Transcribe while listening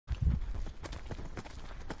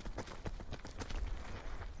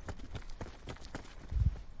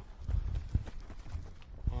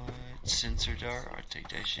sensor dart? I'll take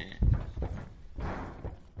that shit.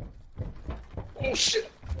 Oh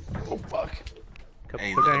shit! Oh fuck!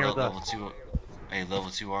 Hey, Go down here with level us. 2. Hey, level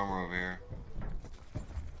 2 armor over here.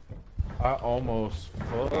 I almost.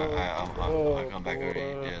 I'll come back over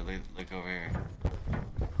here. Yeah, look over here.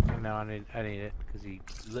 No, I need it because he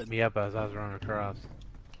lit me up as I was running across.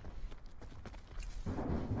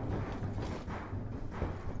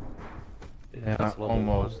 Yeah, That's level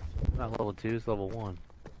almost. 1. Not level 2, it's level 1.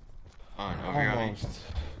 Oh, over here. Almost.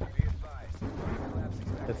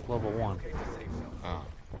 It's level 1. Oh.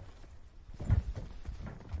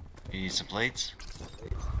 You need some plates?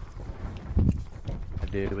 I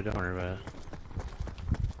do, but don't worry about it.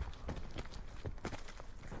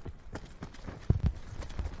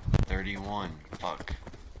 $31. Fuck.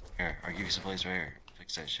 Here, I'll give you some plates right here.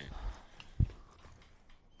 Fix that shit.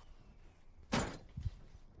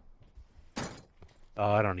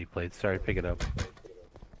 Oh, I don't need plates. Sorry, pick it up.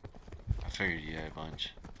 I figured you had a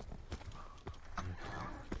bunch. I'm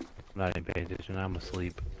not even paying attention. I'm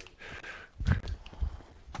asleep. You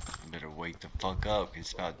better wake the fuck up.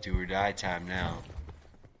 It's about do or die time now.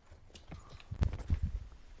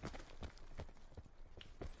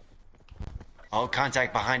 Oh,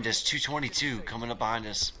 contact behind us. 222 coming up behind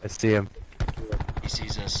us. I see him. He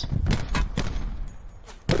sees us.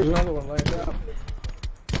 There's another one laying down.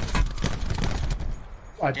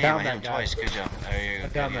 I Damn, downed I hit that him guy. twice. Good job. There you go. I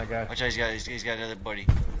downed that guy. Watch out, he's got another buddy.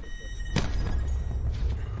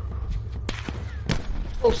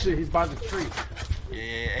 Oh shit! He's by the tree. Yeah,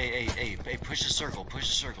 hey, push the circle. Push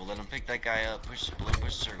the circle. Let him pick that guy up. Let him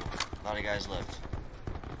push the circle. A lot of guys left.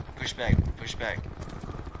 Push back. Push back.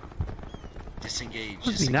 Disengage.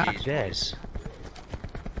 How's he not Disengage, dead? boys.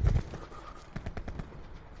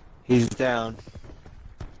 He's down.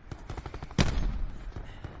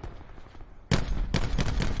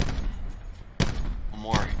 One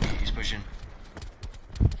more. He's pushing.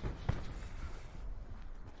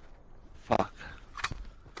 Fuck.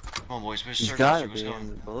 Come on, boys. Push the He's circle. gotta Circle's be going. in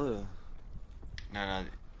the blue. No.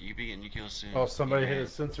 You be getting your kills soon. Oh, somebody You hit man. a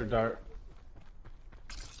sensor dart.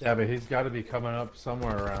 Yeah, but he's got to be coming up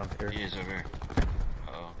somewhere around here. He is over here.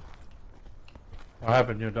 Uh-oh. What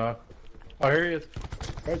happened, you dog? Oh, here he is.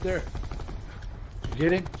 Right there. Did you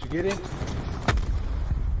get him? Did you get him?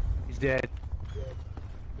 He's dead.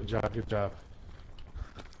 Good job, good job.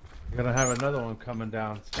 You're gonna have another one coming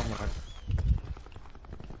down somewhere.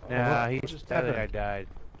 Nah, what he's just that guy happened? died.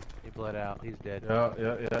 He bled out. He's dead. Yeah.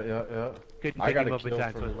 Couldn't I pick got him a up in kill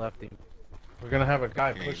time, for so we it. left him. We're gonna have a guy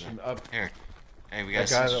Yeah, you pushing go. up. Here. Hey, we got That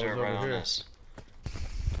guy a that sensor was right over on here. us.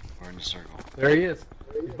 We're in the circle. There he is.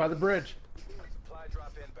 He's by the bridge.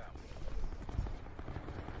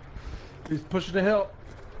 He's pushing the hill.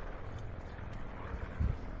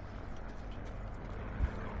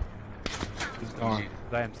 He's gone.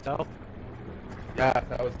 By himself? Yeah,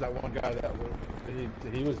 that was that one guy that was,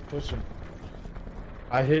 he was pushing.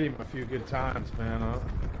 I hit him a few good times, man.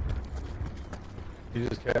 He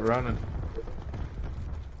just kept running.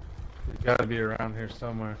 He's got to be around here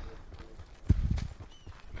somewhere.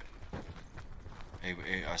 Hey,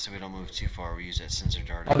 I said we don't move too far. We use that sensor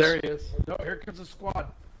dart. Oh, there he is. No, here comes a squad.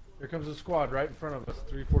 Here comes a squad right in front of us.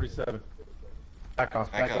 347. Back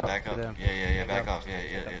off. Back up. to them. Yeah. Back off.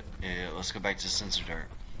 Yeah. Let's go back to the sensor dart.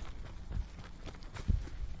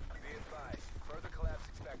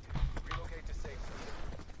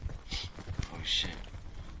 Oh shit.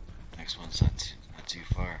 Next one's not too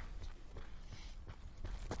far.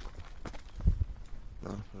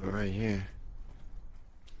 No, we're right here.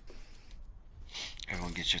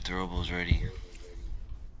 Everyone get your throwables ready.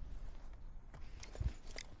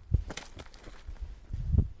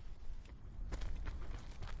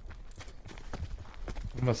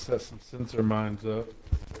 I'm gonna set some sensor mines up.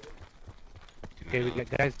 Okay, we got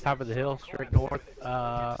guys top of the hill, straight north,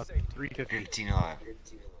 350. 15 alive.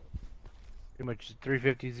 Pretty much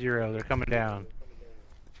 350 0. They're coming down.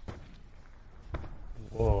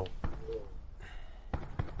 Whoa.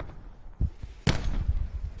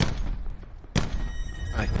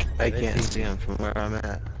 I can't see him from where I'm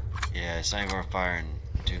at. Yeah, it's not even worth firing.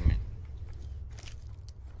 2 minutes.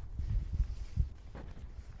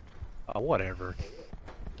 Oh, whatever.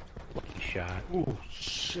 Lucky shot. Ooh,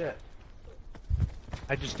 shit.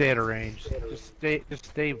 I just stay at a range. Just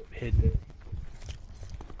stay hidden.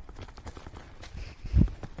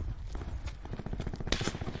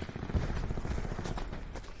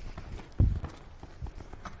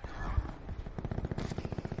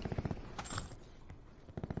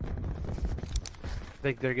 I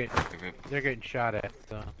think they're getting shot at.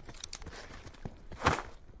 So.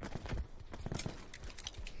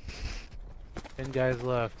 10 guys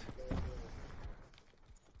left.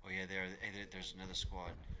 Oh yeah, there. Hey, there's another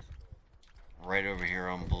squad. Right over here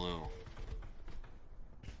on blue.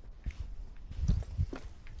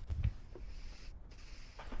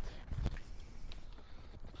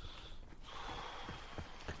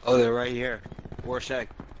 Oh, they're right here. Warshak.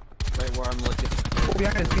 Right where I'm looking. Oh,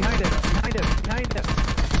 behind us, behind us, behind us, behind us.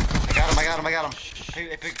 I got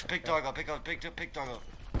him. Pick dog up, pick dog up.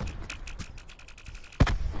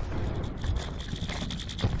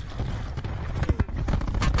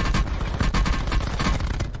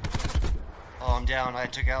 Oh, I'm down. I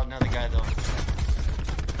took out another guy though.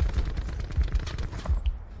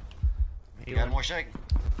 You got more shake?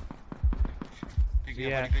 Pick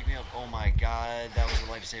me up, buddy, pick me up. Oh my god, that was a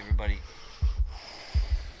lifesaver, buddy.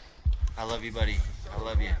 I love you, buddy. I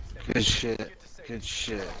love you. Good shit. Good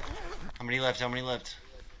shit. How many left?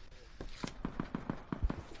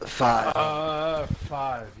 5.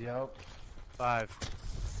 5, yep. 5.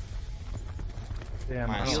 Damn,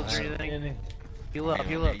 I Minus don't one. have any. Heal up,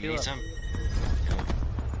 heal up, You heal need up. some?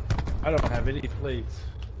 I don't have any plates.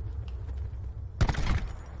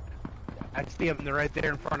 I see them, they're right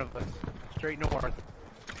there in front of us. Straight north.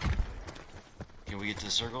 Can we get to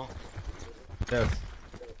the circle? Yes.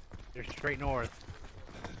 They're straight north.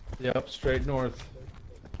 Yep, straight north.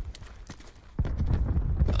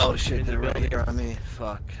 Oh shit, they're right here on me.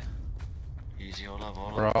 Fuck. Easy, hold up.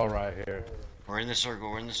 We're all right here. We're in the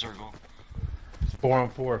circle. It's 4 on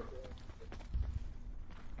 4.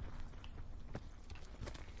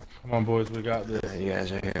 Come on, boys, we got this. You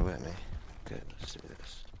guys are here with me. Good, let's do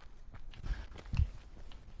this.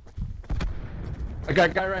 I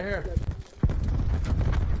got a guy right here.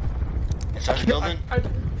 Inside the building?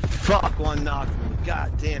 Fuck, one knocked me.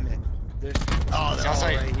 God damn it. There's. Oh, they're all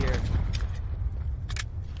outside. right here.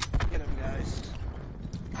 Get him, guys.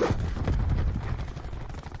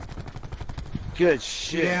 Good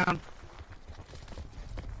shit. Down.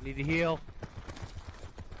 Need to heal.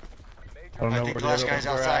 I don't know I think where the last other guy's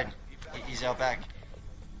ones are outside. at. He's out back.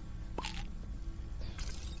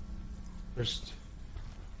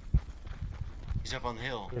 He's up on the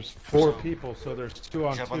hill. There's 4 So- people, so there's 2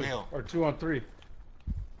 on He's up 2 on the hill. or 2 on 3.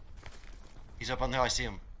 He's up on the hill. I see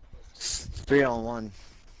him. 3 on 1.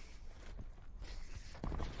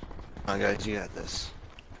 Oh, guys, you got this.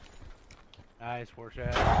 Nice,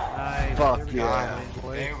 Warshak. Nice. Fuck There we go, yeah.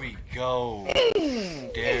 boys. There we go.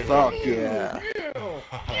 There Fuck we go.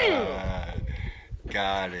 yeah.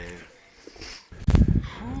 Got it.